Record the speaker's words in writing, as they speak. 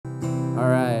All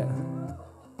right.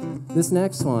 This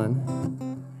next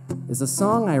one is a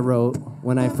song I wrote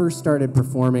when I first started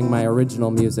performing my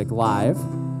original music live.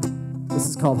 This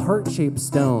is called Heart-Shaped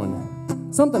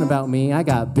Stone. Something about me, I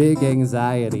got big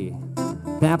anxiety.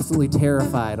 I'm absolutely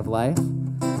terrified of life.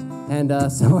 And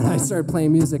so when I started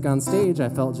playing music on stage, I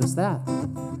felt just that.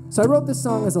 So I wrote this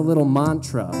song as a little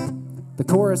mantra. The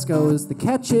chorus goes, the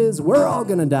catch is, we're all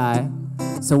gonna die,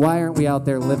 so why aren't we out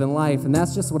there living life? And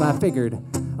that's just what I figured.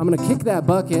 I'm gonna kick that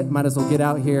bucket, might as well get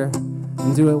out here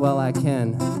and do it while I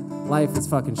can. Life is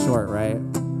fucking short, right?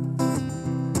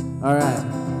 All right,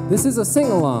 this is a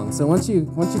sing-along, so once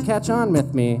you catch on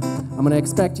with me, I'm gonna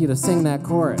expect you to sing that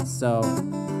chorus, so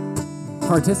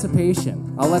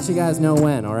participation. I'll let you guys know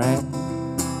when, all right?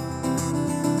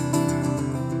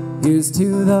 Here's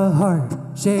to the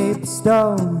heart-shaped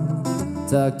stone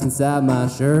tucked inside my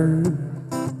shirt.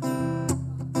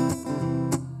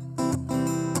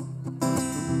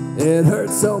 It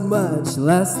hurts so much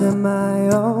less than my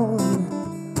own,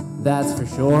 that's for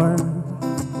sure.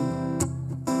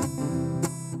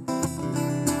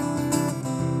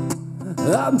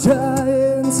 I'm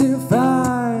trying to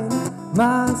find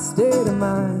my state of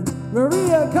mind.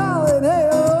 Maria calling,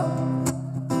 hey-oh.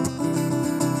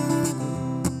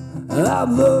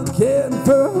 I'm looking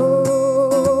for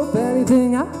hope,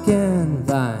 anything I can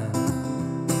find.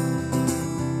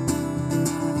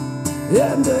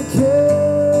 And the catch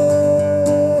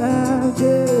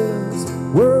is,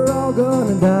 we're all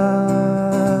gonna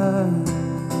die.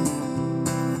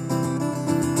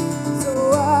 So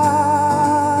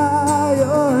why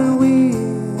aren't we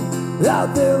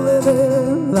out there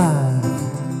living life?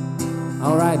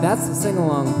 All right, that's the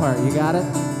sing-along part. You got it?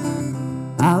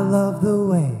 I love the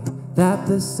way that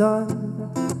the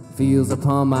sun feels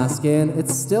upon my skin.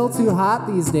 It's still too hot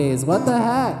these days. What the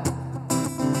heck?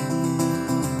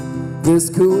 This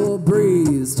cool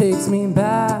breeze takes me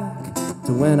back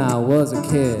to when I was a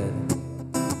kid.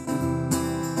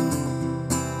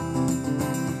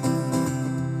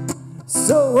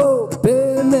 So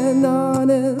open and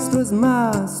honest was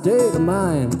my state of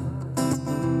mind.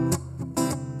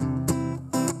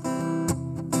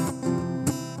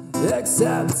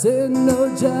 Accepting no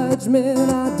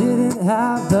judgment, I didn't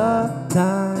have the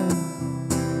time.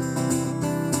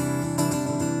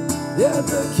 Yeah,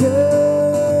 the catch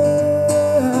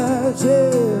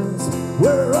is,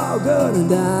 we're all gonna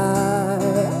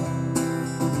die.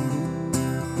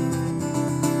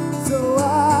 So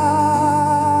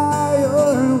why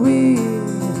aren't we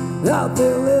out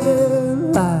there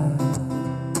living life?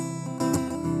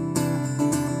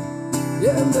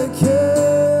 Yeah, the catch,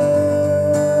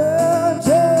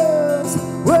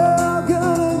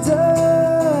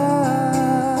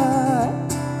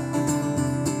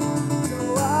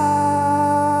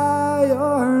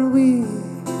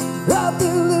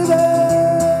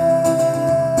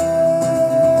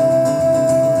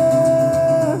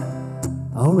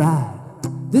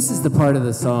 this is the part of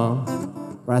the song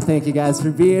where I thank you guys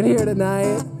for being here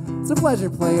tonight. It's a pleasure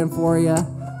playing for you.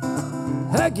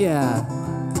 Heck yeah.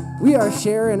 We are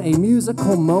sharing a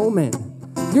musical moment.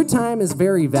 Your time is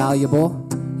very valuable.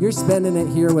 You're spending it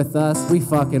here with us. We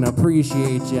fucking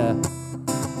appreciate you.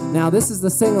 Now this is the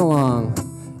sing-along.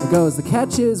 It goes, the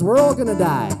catch is, we're all gonna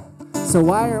die. So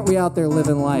why aren't we out there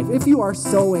living life? If you are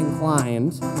so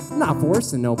inclined, I'm not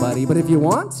forcing nobody, but if you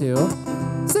want to,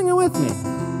 sing it with me.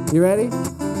 You ready?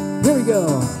 Here we go.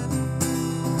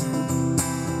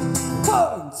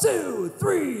 1, 2,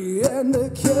 3, and the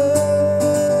catch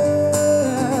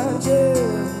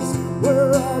is,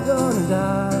 we're all gonna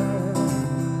die.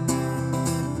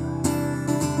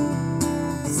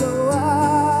 So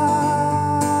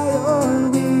why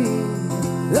aren't we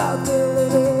out there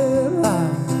living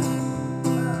life?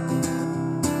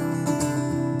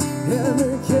 And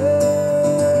the catch,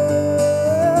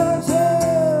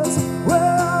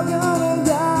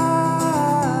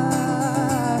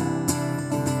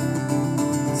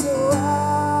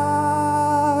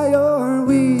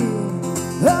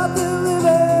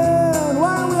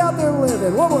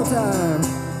 one more time.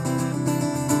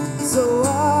 So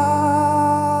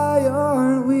why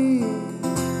aren't we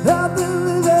out there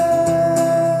living?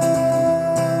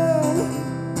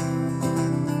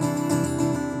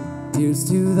 Here's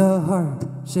to the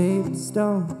heart-shaped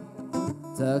stone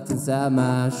tucked inside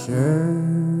my shirt.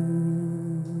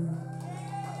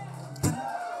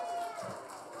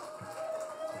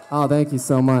 Oh, thank you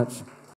so much.